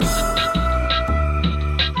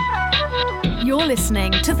You're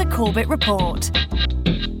listening to the Corbett Report.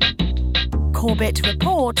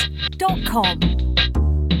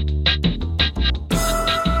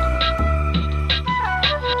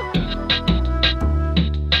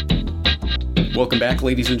 Welcome back,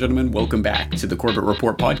 ladies and gentlemen. Welcome back to the Corbett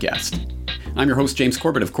Report podcast. I'm your host, James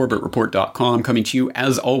Corbett of CorbettReport.com, coming to you,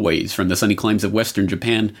 as always, from the sunny climes of Western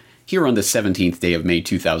Japan, here on the 17th day of May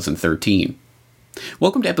 2013.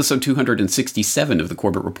 Welcome to episode 267 of the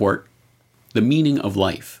Corbett Report, The Meaning of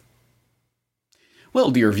Life.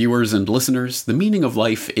 Well, dear viewers and listeners, the meaning of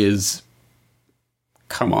life is...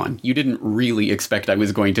 Come on, you didn't really expect I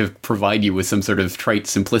was going to provide you with some sort of trite,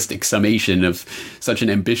 simplistic summation of such an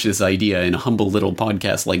ambitious idea in a humble little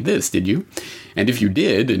podcast like this, did you? And if you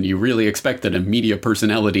did, and you really expect that a media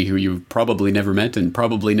personality who you probably never met and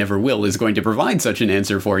probably never will is going to provide such an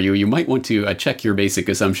answer for you, you might want to check your basic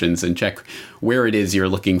assumptions and check where it is you're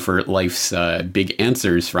looking for life's big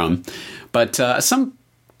answers from. But some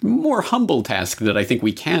more humble task that I think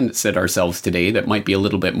we can set ourselves today that might be a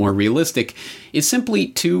little bit more realistic is simply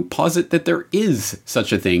to posit that there is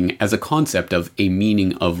such a thing as a concept of a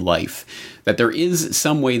meaning of life. That there is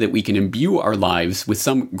some way that we can imbue our lives with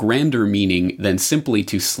some grander meaning than simply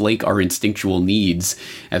to slake our instinctual needs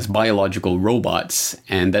as biological robots,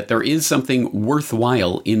 and that there is something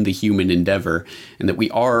worthwhile in the human endeavor, and that we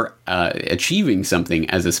are achieving something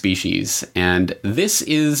as a species. And this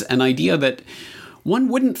is an idea that one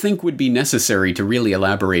wouldn't think would be necessary to really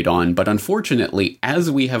elaborate on, but unfortunately,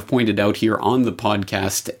 as we have pointed out here on the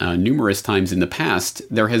podcast numerous times in the past,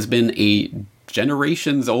 there has been a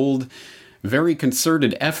generations-old, very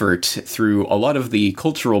concerted effort through a lot of the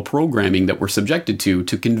cultural programming that we're subjected to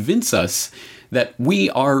convince us that we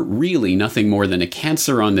are really nothing more than a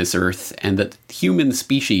cancer on this earth, and that human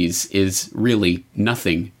species is really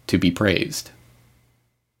nothing to be praised.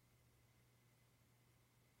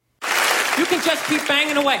 You can just keep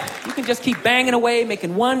banging away. You can just keep banging away,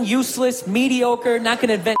 making one useless, mediocre, not going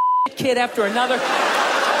to invent kid after another. No,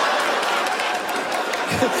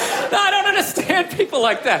 I don't understand people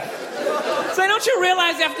like that. So don't you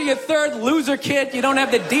realize after your third loser kid, you don't have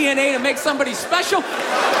the DNA to make somebody special?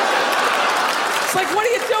 It's like, what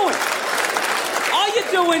are you doing? All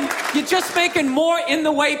you're doing, you're just making more in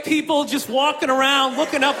the way people just walking around,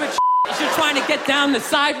 looking up at as you're trying to get down the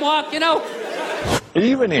sidewalk, you know?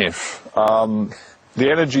 Even if the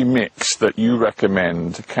energy mix that you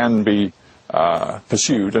recommend can be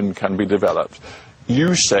pursued and can be developed,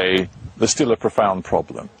 you say there's still a profound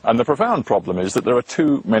problem. And the profound problem is that there are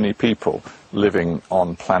too many people living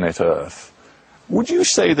on planet Earth. Would you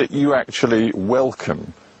say that you actually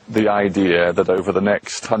welcome the idea that over the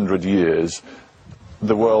next 100 years,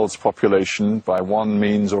 the world's population, by one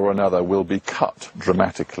means or another, will be cut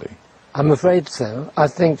dramatically? I'm afraid so. I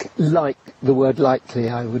think, like the word likely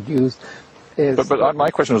I would use is... But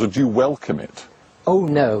my question was, do you welcome it? Oh,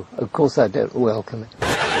 no. Of course I don't welcome it.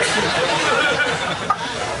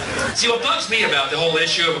 See, what bugs me about the whole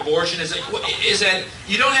issue of abortion is that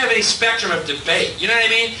you don't have any spectrum of debate. You know what I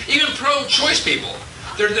mean? Even pro-choice people,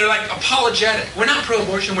 they're like apologetic. We're not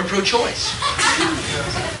pro-abortion, we're pro-choice.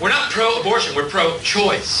 We're not pro-abortion, we're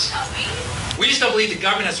pro-choice. We just don't believe the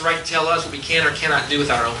government has the right to tell us what we can or cannot do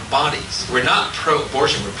with our own bodies. We're not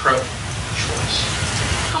pro-abortion, we're pro-choice.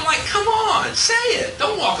 I'm like, come on, say it.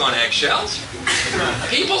 Don't walk on eggshells.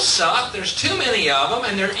 People suck, there's too many of them,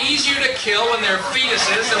 and they're easier to kill when they're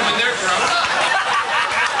fetuses than when they're grown up.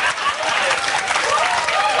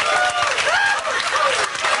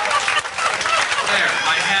 There,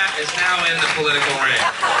 my hat is now in the political ring.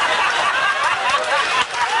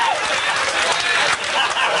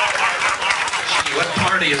 What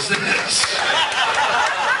party is this?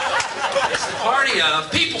 It's the party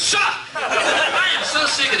of people suck. I am so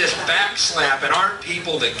sick of this backslap, and aren't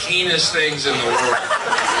people the keenest things in the world?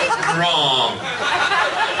 Wrong.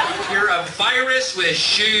 You're a virus with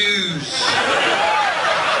shoes.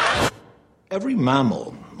 Every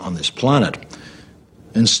mammal on this planet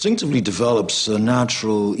instinctively develops a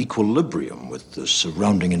natural equilibrium with the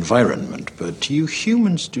surrounding environment, but you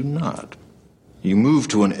humans do not. You move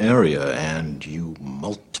to an area and you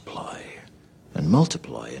multiply, and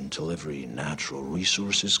multiply until every natural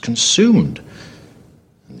resource is consumed.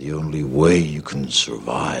 And the only way you can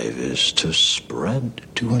survive is to spread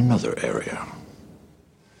to another area.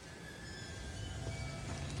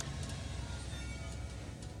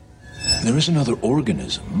 There is another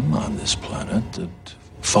organism on this planet that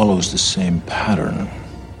follows the same pattern.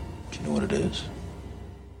 Do you know what it is?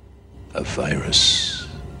 A virus.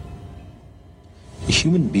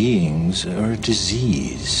 Human beings are a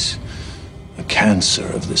disease, a cancer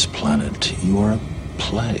of this planet. You are a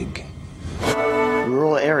plague.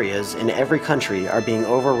 rural areas in every country are being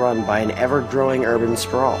overrun by an ever-growing urban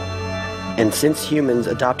sprawl. And since humans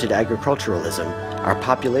adopted agriculturalism, our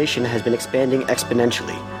population has been expanding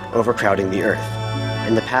exponentially, overcrowding the Earth.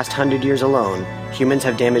 In the past 100 years alone, humans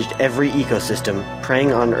have damaged every ecosystem,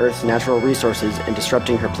 preying on Earth's natural resources and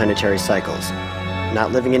disrupting her planetary cycles.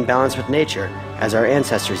 Not living in balance with nature, as our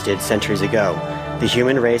ancestors did centuries ago, the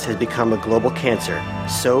human race has become a global cancer,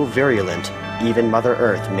 so virulent, even Mother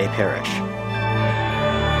Earth may perish.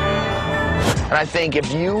 And I think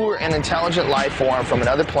if you were an intelligent life form from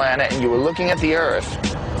another planet and you were looking at the Earth,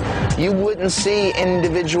 you wouldn't see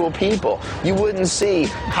individual people. You wouldn't see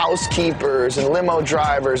housekeepers and limo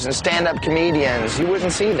drivers and stand-up comedians. You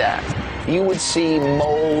wouldn't see that. You would see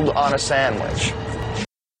mold on a sandwich.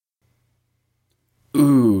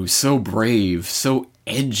 Ooh, so brave, so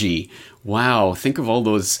edgy. Wow, think of all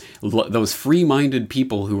those free-minded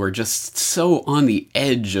people who are just so on the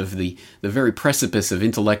edge of the very precipice of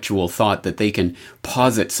intellectual thought that they can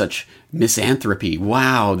posit such misanthropy.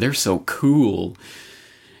 Wow, they're so cool.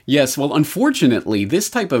 Yes, well, unfortunately, this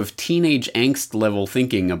type of teenage angst-level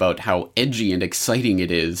thinking about how edgy and exciting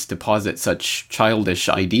it is to posit such childish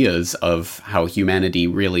ideas of how humanity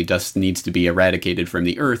really just needs to be eradicated from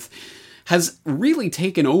the Earth has really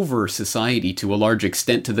taken over society to a large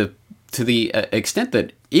extent, to the extent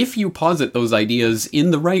that if you posit those ideas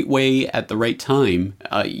in the right way at the right time,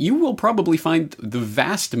 you will probably find the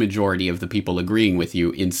vast majority of the people agreeing with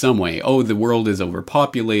you in some way. Oh, the world is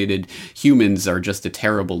overpopulated, humans are just a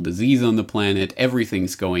terrible disease on the planet,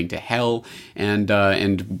 everything's going to hell,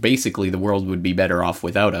 and basically the world would be better off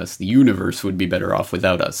without us, the universe would be better off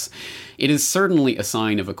without us. It is certainly a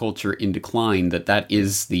sign of a culture in decline that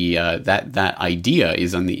is that idea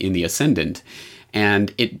is in the ascendant.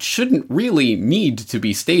 And it shouldn't really need to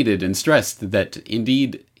be stated and stressed that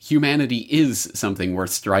indeed humanity is something worth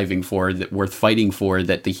striving for, that worth fighting for,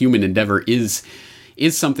 that the human endeavor is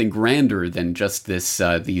something grander than just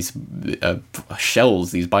these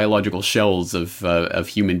shells, these biological shells of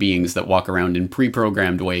human beings that walk around in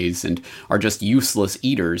pre-programmed ways and are just useless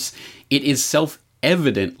eaters. It is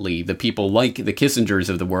evidently the people like the Kissingers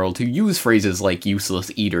of the world who use phrases like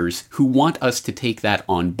useless eaters who want us to take that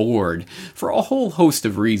on board for a whole host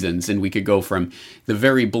of reasons. And we could go from the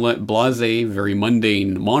very blasé, very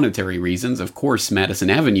mundane monetary reasons. Of course,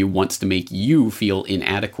 Madison Avenue wants to make you feel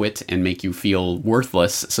inadequate and make you feel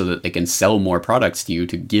worthless so that they can sell more products to you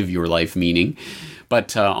to give your life meaning.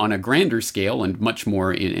 But on a grander scale and much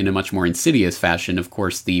more in a much more insidious fashion, of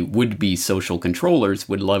course, the would-be social controllers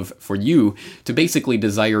would love for you to basically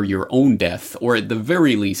desire your own death, or at the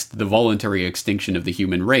very least, the voluntary extinction of the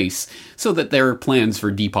human race, so that their plans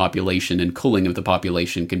for depopulation and culling of the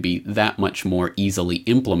population can be that much more easily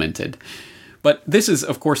implemented. But this is,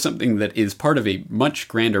 of course, something that is part of a much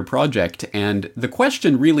grander project, and the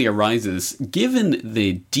question really arises, given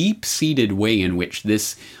the deep-seated way in which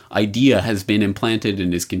this idea has been implanted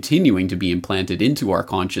and is continuing to be implanted into our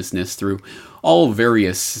consciousness through all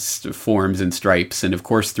various forms and stripes, and of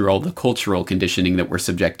course through all the cultural conditioning that we're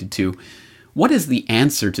subjected to, what is the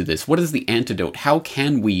answer to this? What is the antidote? How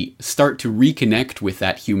can we start to reconnect with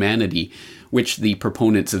that humanity which the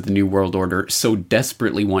proponents of the New World Order so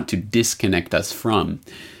desperately want to disconnect us from?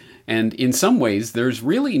 And in some ways, there's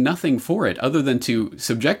really nothing for it other than to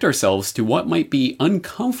subject ourselves to what might be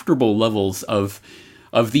uncomfortable levels of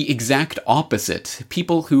the exact opposite.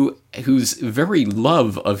 People whose very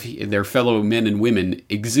love of their fellow men and women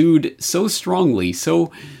exude so strongly,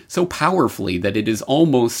 so powerfully that it is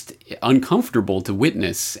almost uncomfortable to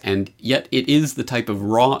witness, and yet it is the type of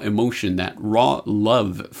raw emotion, that raw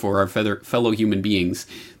love for our fellow human beings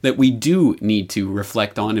that we do need to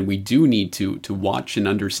reflect on and we do need to watch and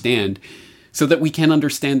understand, so that we can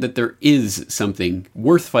understand that there is something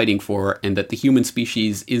worth fighting for and that the human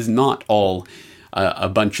species is not all a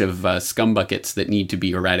bunch of scumbuckets that need to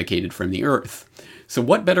be eradicated from the earth. So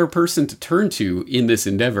what better person to turn to in this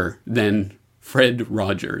endeavor than Fred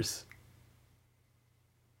Rogers?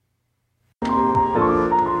 It's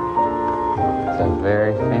a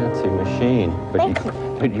very fancy machine,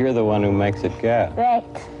 but you're the one who makes it go. Right.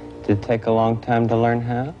 Did it take a long time to learn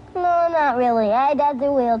how? No, not really. I had other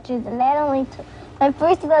wheelchairs, and that only took... My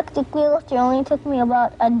first electric wheelchair only took me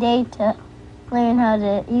about a day to learn how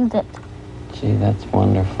to use it. Gee, that's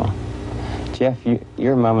wonderful. Jeff,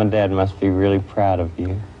 your mom and dad must be really proud of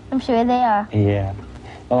you. I'm sure they are. Yeah.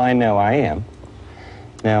 Well, I know I am.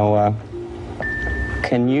 Now,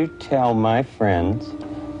 can you tell my friends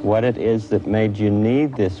what it is that made you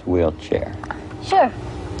need this wheelchair? Sure.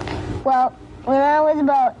 Well, when I was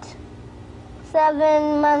about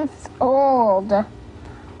 7 months old,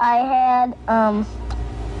 I had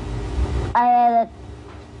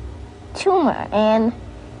tumor, and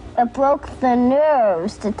it broke the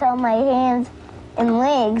nerves to tell my hands and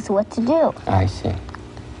legs what to do. I see.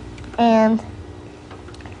 And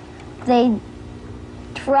they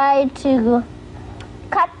tried to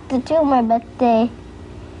cut the tumor, but they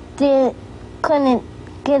couldn't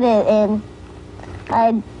get it, and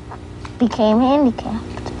I became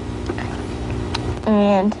handicapped.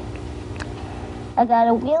 And I got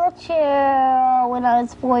a wheelchair when I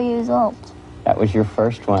was 4 years old. That was your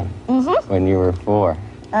first one? Mm-hmm. When you were 4?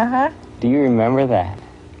 Uh-huh. Do you remember that?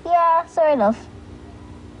 Yeah, sort of.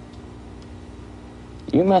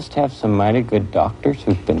 You must have some mighty good doctors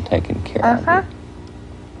who've been taking care of you.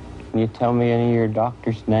 Can you tell me any of your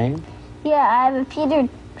doctors' names? Yeah, I have a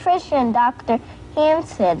pediatrician, Dr.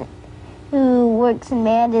 Hansen, who works in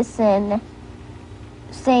Madison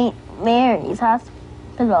St. Mary's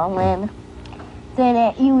Hospital. And then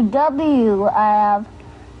at UW, I have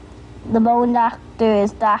the bone doctor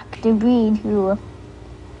is Dr. Breed, who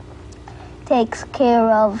takes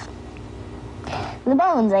care of the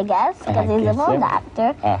bones, I guess, because he's a bone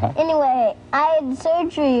doctor. Anyway, I had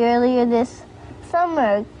surgery earlier this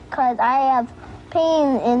summer because I have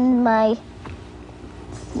pain in my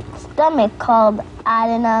stomach called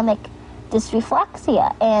autonomic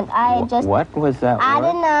dysreflexia, and I just... What was that word?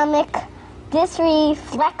 Autonomic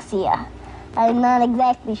dysreflexia. I'm not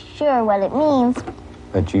exactly sure what it means.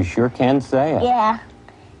 But you sure can say it. Yeah.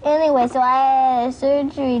 Anyway, so I had a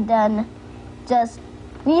surgery done just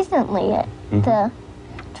recently to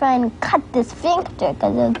try and cut the sphincter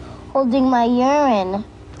because of holding my urine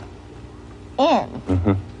in.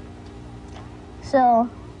 So,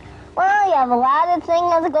 well, you have a lot of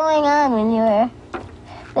things going on when you're...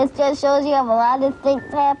 This just shows you have a lot of things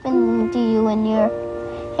happen to you when you're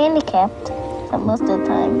handicapped most of the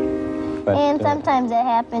time. But, and sometimes it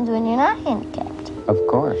happens when you're not handicapped. Of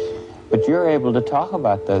course. But you're able to talk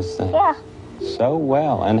about those things. Yeah. So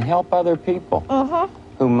well and help other people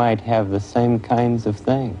who might have the same kinds of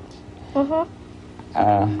things.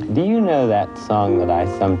 Do you know that song that I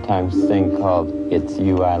sometimes sing called It's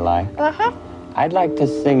You I Like? I'd like to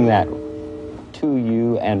sing that to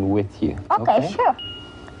you and with you. Okay, sure.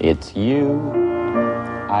 It's you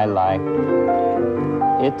I like.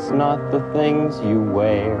 It's not the things you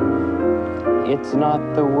wear. It's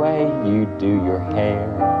not the way you do your hair.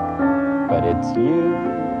 But it's you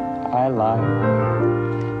I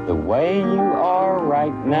like. The way you are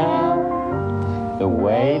right now. The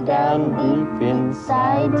way down deep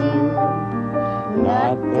inside you.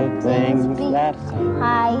 Not the things that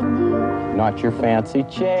hide you. Not your fancy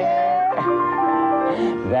chair.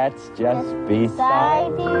 That's just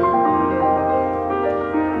beside you.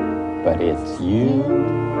 But it's you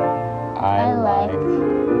I like.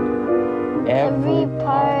 Every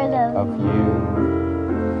part of you.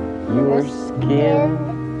 Your skin,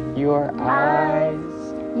 your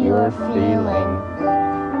eyes, your feelings.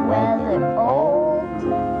 Whether old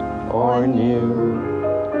or new.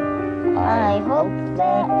 I hope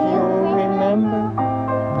that you'll remember,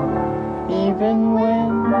 even when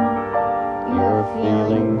you're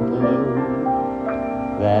feeling blue,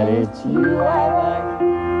 that it's you I like,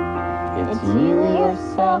 it's you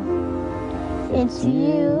yourself, it's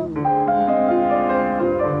you,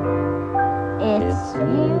 it's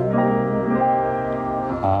you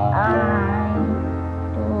I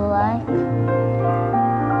like.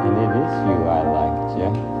 And it is you I like,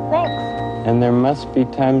 Jeff. Thanks. And there must be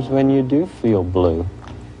times when you do feel blue.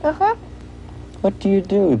 What do you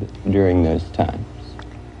do during those times?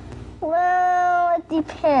 Well, it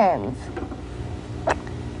depends.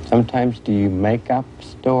 Sometimes do you make up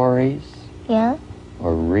stories? Yeah.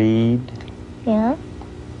 Or read? Yeah.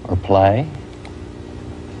 Or play?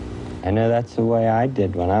 I know that's the way I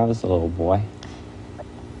did when I was a little boy.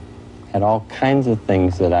 Had all kinds of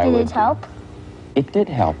things that I would do. Did it help? It did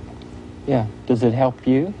help. Yeah. Does it help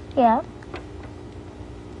you? Yeah.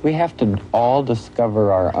 We have to all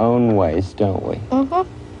discover our own ways, don't we?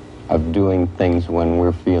 Of doing things when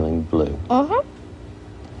we're feeling blue.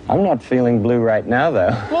 I'm not feeling blue right now, though.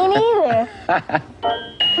 Me neither.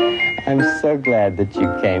 I'm so glad that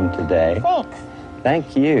you came today. Thanks.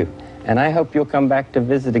 Thank you. And I hope you'll come back to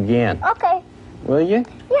visit again. Okay. Will you?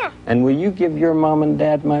 Yeah. And will you give your mom and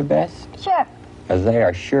dad my best? Sure. Because they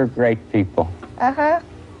are sure great people. Bye.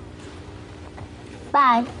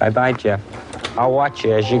 Bye-bye, Jeff. I'll watch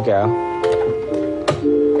you as you go.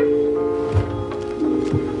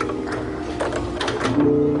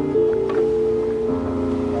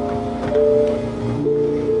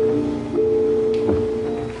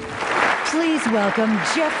 Please welcome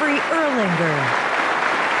Jeffrey Erlinger.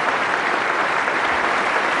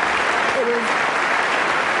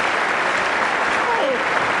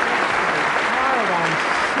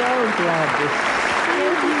 glad to see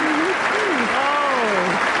you. Oh,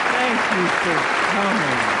 thank you for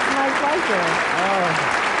coming. My pleasure.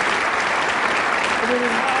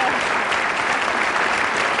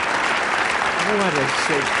 What a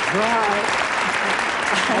surprise.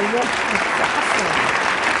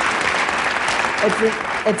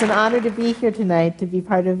 It's an honor to be here tonight, to be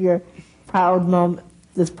part of your proud moment,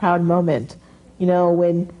 this proud moment. You know,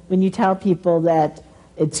 when you tell people that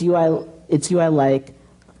it's you I like,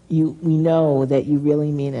 we know that you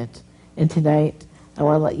really mean it. And tonight, I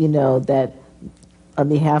want to let you know that on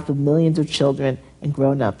behalf of millions of children and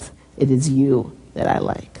grown-ups, it is you that I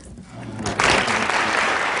like.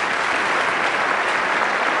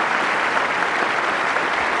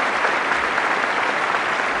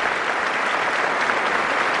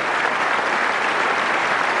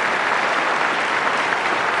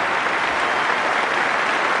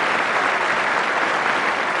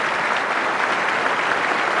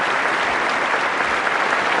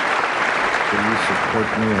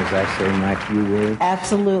 Me as I say my few words?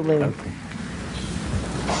 Absolutely. Okay.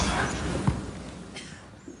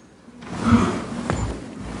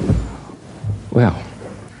 Well,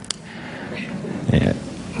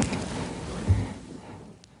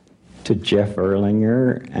 to Jeff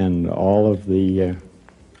Erlinger and all of the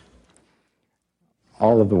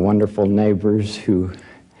wonderful neighbors who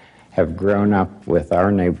have grown up with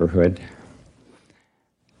our neighborhood,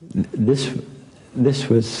 This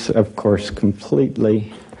was, of course,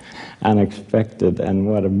 completely unexpected, and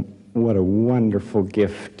what a wonderful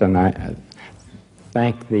gift, and I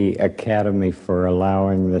thank the Academy for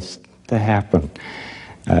allowing this to happen.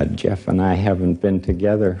 Jeff and I haven't been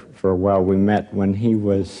together for a while. We met when he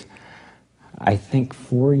was, I think,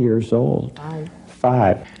 4 years old.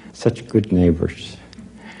 5. Such good neighbors.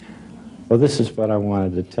 Well, this is what I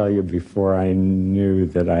wanted to tell you before I knew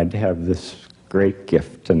that I'd have this great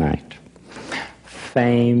gift tonight.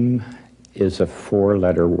 Fame is a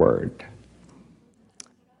 4-letter word.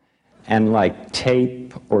 And like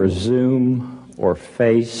tape or Zoom or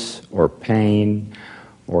face or pain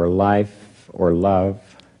or life or love,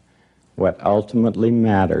 what ultimately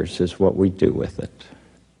matters is what we do with it.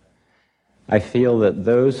 I feel that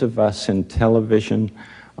those of us in television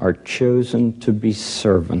are chosen to be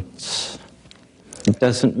servants. It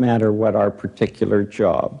doesn't matter what our particular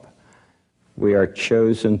job. We are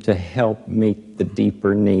chosen to help meet the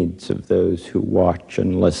deeper needs of those who watch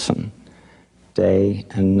and listen, day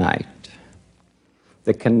and night.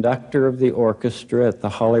 The conductor of the orchestra at the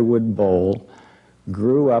Hollywood Bowl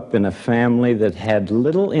grew up in a family that had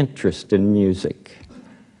little interest in music,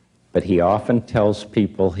 but he often tells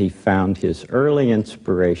people he found his early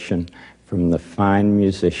inspiration from the fine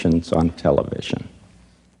musicians on television.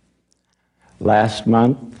 Last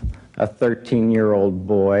month, a 13-year-old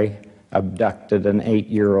boy abducted an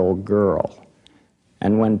 8-year-old girl.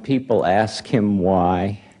 And when people ask him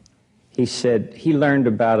why, he said he learned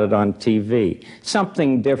about it on TV.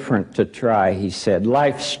 Something different to try, he said.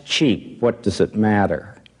 Life's cheap. What does it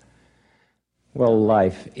matter? Well,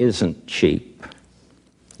 life isn't cheap.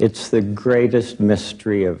 It's the greatest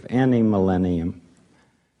mystery of any millennium,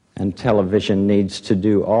 and television needs to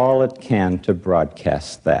do all it can to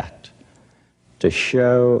broadcast that, to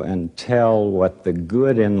show and tell what the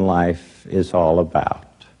good in life is all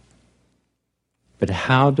about. But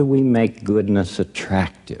how do we make goodness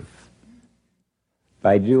attractive?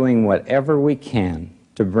 By doing whatever we can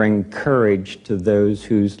to bring courage to those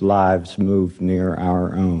whose lives move near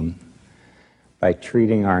our own. By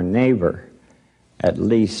treating our neighbor at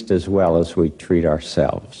least as well as we treat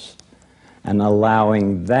ourselves, and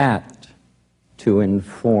allowing that to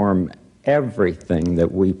inform everything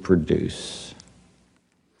that we produce.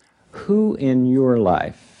 Who in your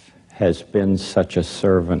life has been such a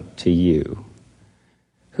servant to you?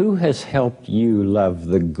 Who has helped you love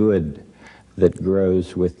the good that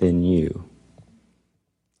grows within you?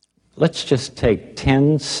 Let's just take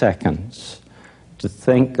 10 seconds to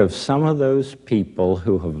think of some of those people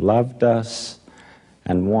who have loved us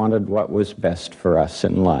and wanted what was best for us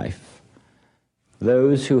in life.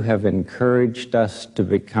 Those who have encouraged us to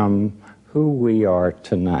become who we are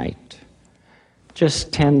tonight.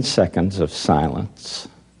 Just 10 seconds of silence.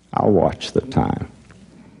 I'll watch the time.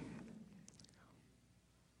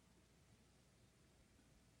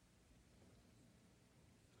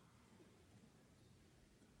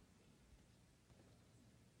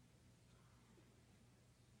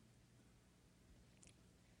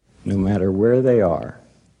 No matter where they are,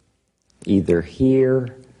 either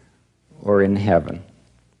here or in heaven,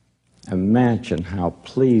 imagine how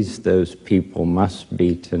pleased those people must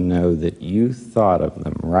be to know that you thought of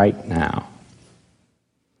them right now.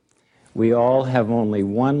 We all have only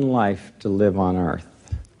one life to live on Earth.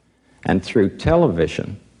 And through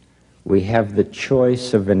television, we have the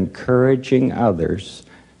choice of encouraging others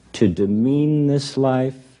to demean this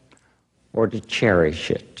life or to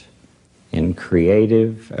cherish it in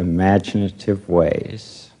creative, imaginative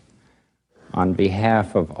ways. On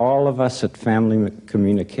behalf of all of us at Family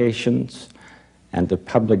Communications and the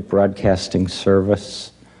Public Broadcasting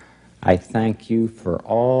Service, I thank you for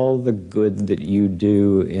all the good that you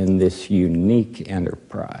do in this unique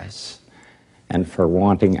enterprise and for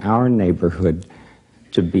wanting our neighborhood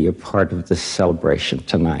to be a part of this celebration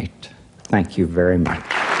tonight. Thank you very much.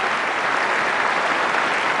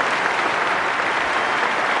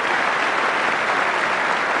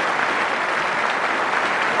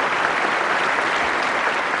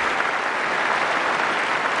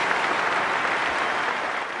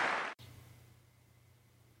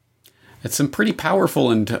 It's some pretty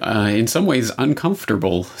powerful and, in some ways,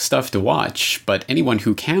 uncomfortable stuff to watch, but anyone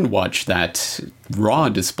who can watch that raw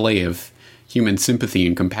display of human sympathy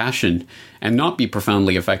and compassion and not be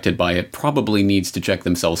profoundly affected by it probably needs to check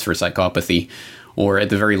themselves for psychopathy, or at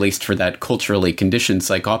the very least for that culturally conditioned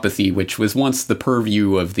psychopathy which was once the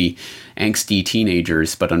purview of the angsty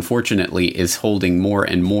teenagers, but unfortunately is holding more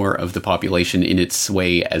and more of the population in its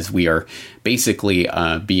sway as we are basically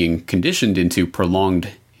being conditioned into prolonged,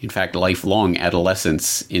 in fact, lifelong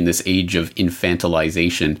adolescence in this age of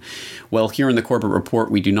infantilization. Well, here in the Corbett Report,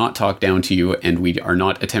 we do not talk down to you, and we are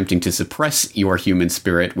not attempting to suppress your human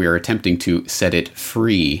spirit. We are attempting to set it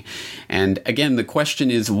free. And again, the question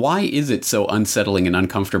is, why is it so unsettling and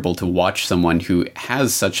uncomfortable to watch someone who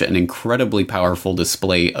has such an incredibly powerful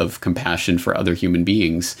display of compassion for other human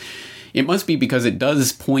beings? It must be because it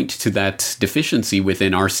does point to that deficiency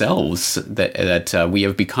within ourselves, that we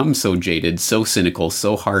have become so jaded, so cynical,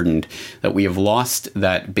 so hardened, that we have lost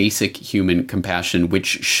that basic human compassion,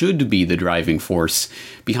 which should be the driving force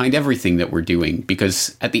behind everything that we're doing.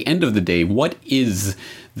 Because at the end of the day, what is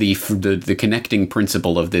the connecting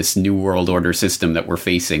principle of this new world order system that we're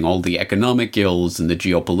facing? All the economic ills and the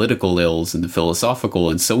geopolitical ills and the philosophical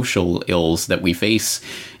and social ills that we face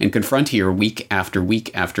and confront here week after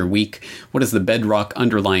week after week. What is the bedrock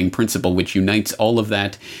underlying principle which unites all of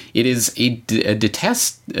that? It is an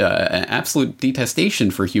absolute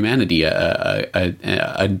detestation for humanity,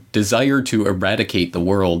 a desire to eradicate the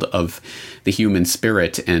world of the human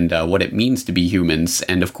spirit and what it means to be humans.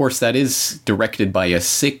 And of course, that is directed by a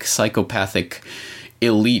sick, psychopathic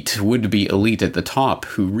elite, would-be elite at the top,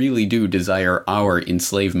 who really do desire our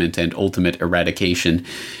enslavement and ultimate eradication.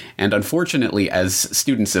 And unfortunately, as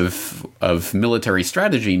students of military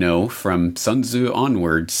strategy know, from Sun Tzu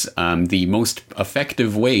onwards, the most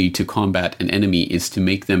effective way to combat an enemy is to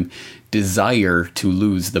make them desire to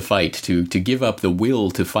lose the fight, to give up the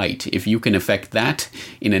will to fight. If you can effect that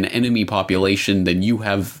in an enemy population, then you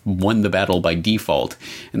have won the battle by default.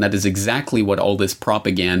 And that is exactly what all this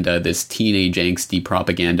propaganda, this teenage angsty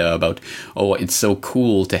propaganda about, oh, it's so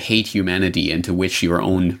cool to hate humanity and to wish your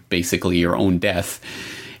own death,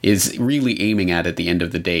 is really aiming at the end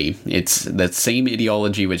of the day. It's that same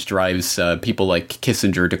ideology which drives people like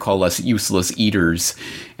Kissinger to call us useless eaters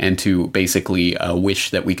and to basically wish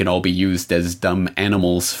that we can all be used as dumb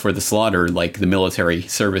animals for the slaughter, like the military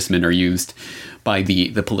servicemen are used by the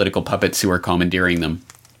political puppets who are commandeering them.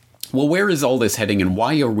 Well, where is all this heading, and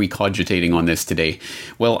why are we cogitating on this today?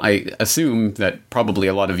 Well, I assume that probably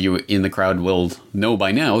a lot of you in the crowd will know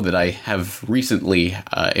by now that I have recently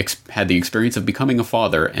had the experience of becoming a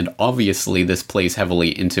father, and obviously this plays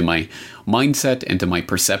heavily into my mindset, into my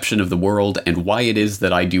perception of the world, and why it is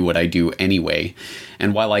that I do what I do anyway.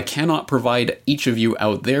 And while I cannot provide each of you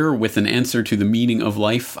out there with an answer to the meaning of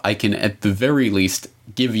life, I can at the very least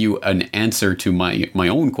give you an answer to my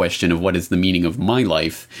own question of what is the meaning of my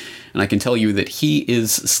life. And I can tell you that he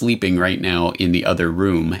is sleeping right now in the other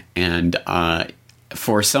room. And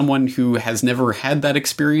for someone who has never had that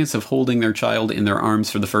experience of holding their child in their arms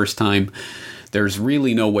for the first time, there's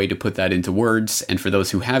really no way to put that into words. And for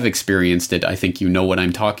those who have experienced it, I think you know what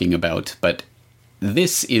I'm talking about. But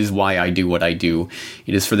this is why I do what I do.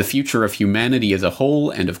 It is for the future of humanity as a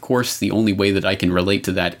whole, and of course the only way that I can relate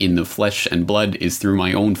to that in the flesh and blood is through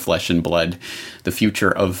my own flesh and blood, the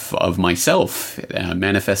future of myself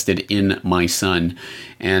manifested in my son.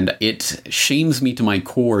 And it shames me to my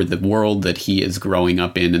core, the world that he is growing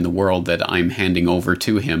up in and the world that I'm handing over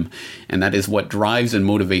to him. And that is what drives and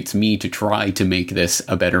motivates me to try to make this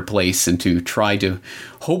a better place and to try to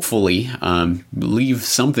hopefully leave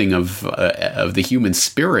something of the human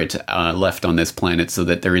spirit left on this planet so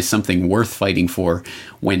that there is something worth fighting for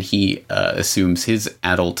when he assumes his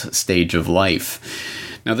adult stage of life.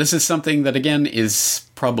 Now, this is something that, again, is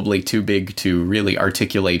probably too big to really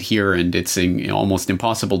articulate here, and it's almost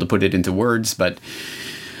impossible to put it into words, but,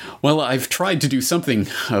 well, I've tried to do something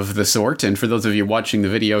of the sort, and for those of you watching the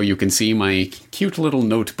video, you can see my cute little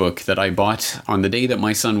notebook that I bought on the day that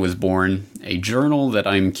my son was born, a journal that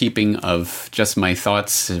I'm keeping of just my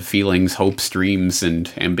thoughts, feelings, hopes, dreams,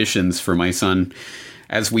 and ambitions for my son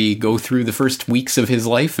as we go through the first weeks of his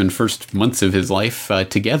life and first months of his life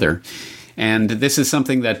together. And this is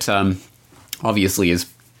something that obviously is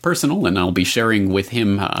personal, and I'll be sharing with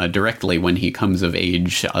him directly when he comes of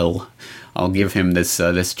age. I'll give him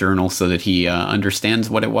this journal so that he understands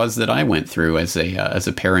what it was that I went through as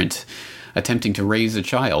a parent attempting to raise a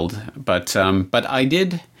child. But I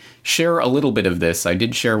did share a little bit of this. I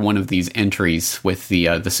did share one of these entries with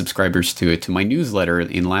the subscribers to my newsletter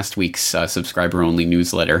in last week's subscriber-only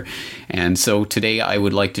newsletter. And so today I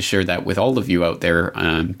would like to share that with all of you out there,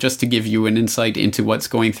 just to give you an insight into what's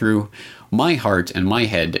going through my heart and my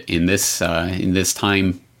head in this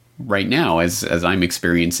time right now, as I'm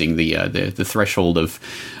experiencing the threshold of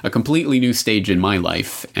a completely new stage in my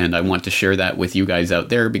life. And I want to share that with you guys out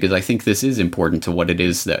there because I think this is important to what it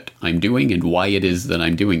is that I'm doing and why it is that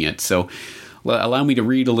I'm doing it. So allow me to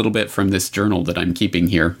read a little bit from this journal that I'm keeping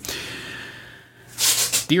here.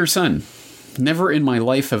 Dear son, never in my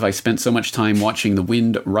life have I spent so much time watching the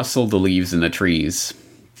wind rustle the leaves in the trees.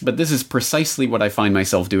 But this is precisely what I find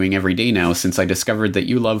myself doing every day now since I discovered that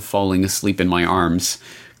you love falling asleep in my arms,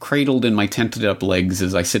 cradled in my tented-up legs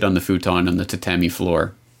as I sit on the futon on the tatami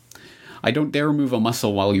floor. I don't dare move a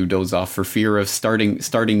muscle while you doze off for fear of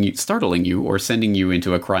startling you or sending you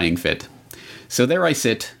into a crying fit. So there I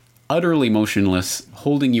sit, utterly motionless,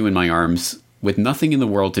 holding you in my arms, with nothing in the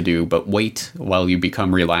world to do but wait while you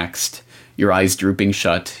become relaxed, your eyes drooping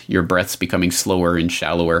shut, your breaths becoming slower and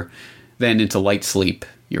shallower, then into light sleep,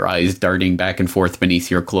 your eyes darting back and forth beneath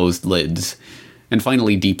your closed lids, and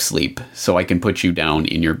finally deep sleep, so I can put you down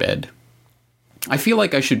in your bed. I feel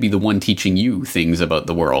like I should be the one teaching you things about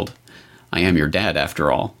the world. I am your dad,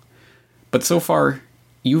 after all. But so far,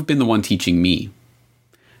 you've been the one teaching me.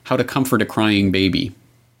 How to comfort a crying baby.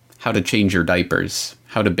 How to change your diapers.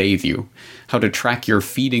 How to bathe you. How to track your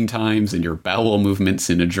feeding times and your bowel movements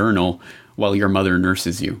in a journal while your mother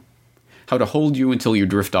nurses you. How to hold you until you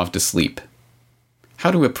drift off to sleep. How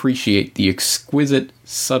to appreciate the exquisite,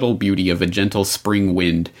 subtle beauty of a gentle spring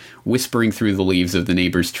wind whispering through the leaves of the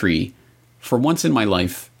neighbor's tree. For once in my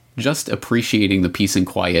life, just appreciating the peace and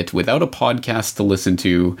quiet without a podcast to listen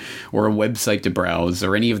to, or a website to browse,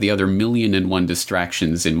 or any of the other 1,000,001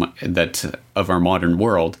 distractions of our modern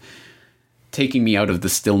world, taking me out of the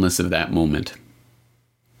stillness of that moment.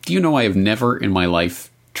 Do you know I have never in my life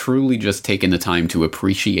truly just taken the time to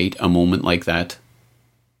appreciate a moment like that?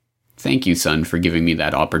 Thank you, son, for giving me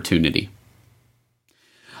that opportunity.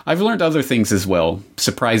 I've learned other things as well,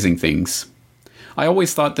 surprising things. I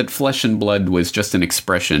always thought that flesh and blood was just an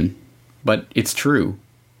expression, but it's true.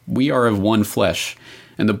 We are of one flesh,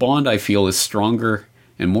 and the bond I feel is stronger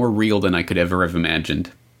and more real than I could ever have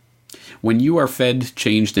imagined. When you are fed,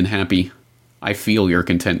 changed, and happy, I feel your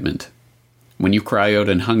contentment. When you cry out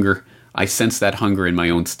in hunger, I sense that hunger in my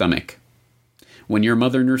own stomach. When your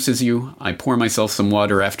mother nurses you, I pour myself some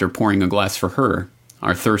water after pouring a glass for her,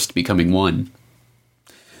 our thirst becoming one.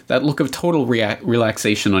 That look of total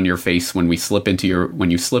relaxation on your face when we slip you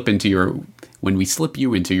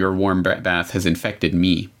into your warm bath has infected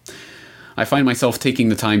me. I find myself taking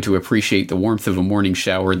the time to appreciate the warmth of a morning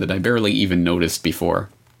shower that I barely even noticed before.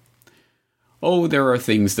 Oh, there are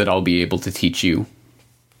things that I'll be able to teach you.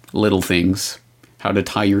 Little things. How to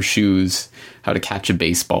tie your shoes, how to catch a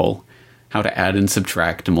baseball, how to add and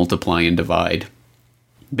subtract, multiply and divide.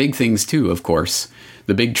 Big things too, of course.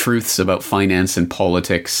 The big truths about finance and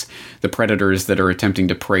politics, the predators that are attempting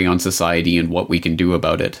to prey on society and what we can do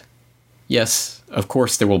about it. Yes, of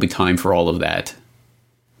course there will be time for all of that.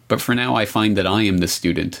 But for now I find that I am the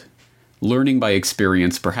student, learning by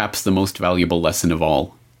experience perhaps the most valuable lesson of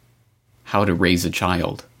all. How to raise a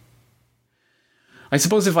child. I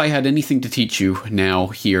suppose if I had anything to teach you now,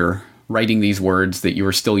 here, writing these words that you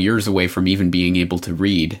are still years away from even being able to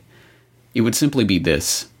read, it would simply be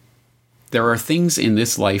this. There are things in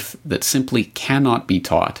this life that simply cannot be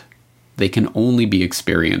taught. They can only be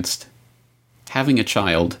experienced. Having a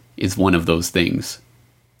child is one of those things.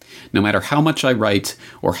 No matter how much I write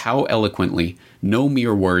or how eloquently, no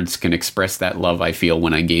mere words can express that love I feel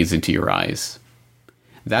when I gaze into your eyes.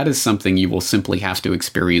 That is something you will simply have to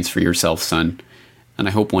experience for yourself, son, and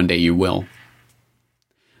I hope one day you will.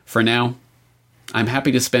 For now, I'm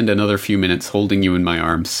happy to spend another few minutes holding you in my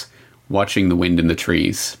arms, watching the wind in the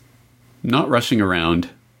trees. Not rushing around,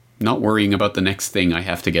 not worrying about the next thing I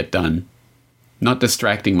have to get done, not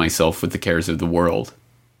distracting myself with the cares of the world.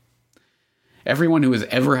 Everyone who has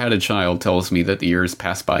ever had a child tells me that the years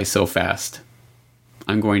pass by so fast.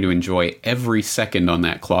 I'm going to enjoy every second on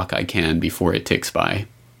that clock I can before it ticks by.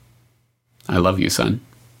 I love you, son.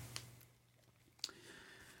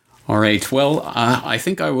 All right, well, I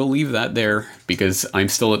think I will leave that there because I'm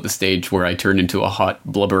still at the stage where I turn into a hot,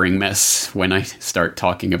 blubbering mess when I start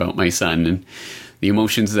talking about my son and the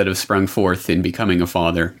emotions that have sprung forth in becoming a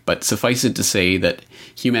father. But suffice it to say that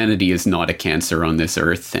humanity is not a cancer on this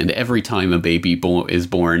earth, and every time a baby is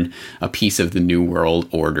born, a piece of the New World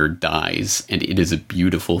Order dies, and it is a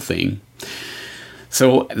beautiful thing.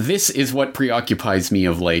 So this is what preoccupies me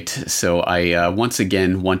of late. So I once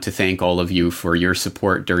again want to thank all of you for your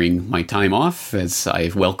support during my time off as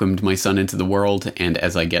I've welcomed my son into the world and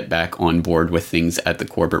as I get back on board with things at the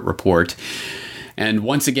Corbett Report. And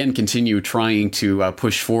once again, continue trying to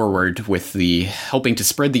push forward with the helping to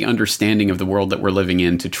spread the understanding of the world that we're living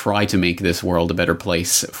in to try to make this world a better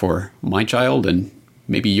place for my child and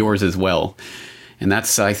maybe yours as well. And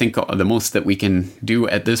that's, I think, the most that we can do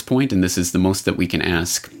at this point, and this is the most that we can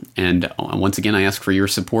ask. And once again, I ask for your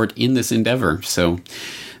support in this endeavor. So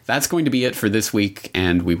that's going to be it for this week,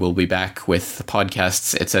 and we will be back with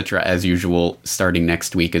podcasts, etc., as usual, starting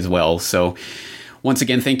next week as well. So once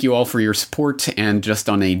again, thank you all for your support, and just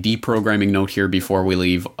on a deprogramming note here before we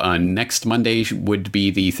leave, next Monday would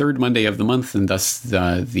be the third Monday of the month, and thus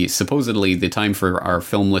the supposedly the time for our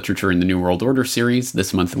film literature in the New World Order series.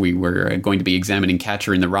 This month we were going to be examining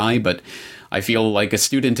Catcher in the Rye, but I feel like a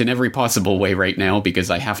student in every possible way right now because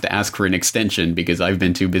I have to ask for an extension because I've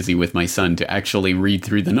been too busy with my son to actually read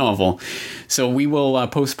through the novel. So we will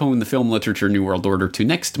postpone the film literature New World Order to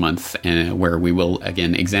next month, where we will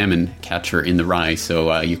again examine Catcher in the Rye.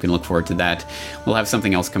 So you can look forward to that. We'll have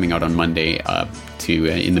something else coming out on Monday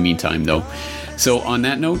in the meantime, though. So on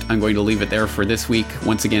that note, I'm going to leave it there for this week.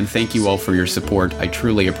 Once again, thank you all for your support. I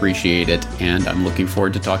truly appreciate it, and I'm looking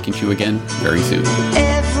forward to talking to you again very soon.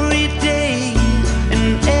 Every day,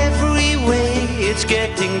 in every way, it's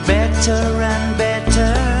getting better and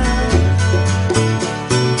better.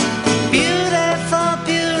 Beautiful,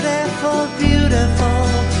 beautiful, beautiful,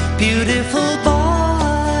 beautiful boy.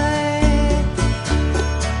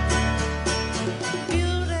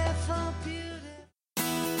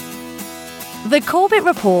 The Corbett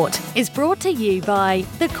Report is brought to you by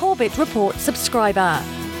the Corbett Report subscriber,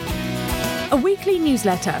 a weekly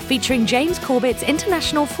newsletter featuring James Corbett's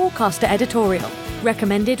International Forecaster editorial,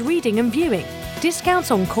 recommended reading and viewing,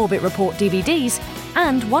 discounts on Corbett Report DVDs,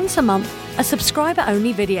 and once a month, a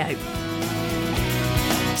subscriber-only video.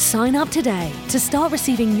 Sign up today to start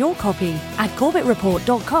receiving your copy at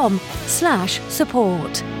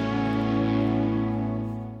corbettreport.com/support.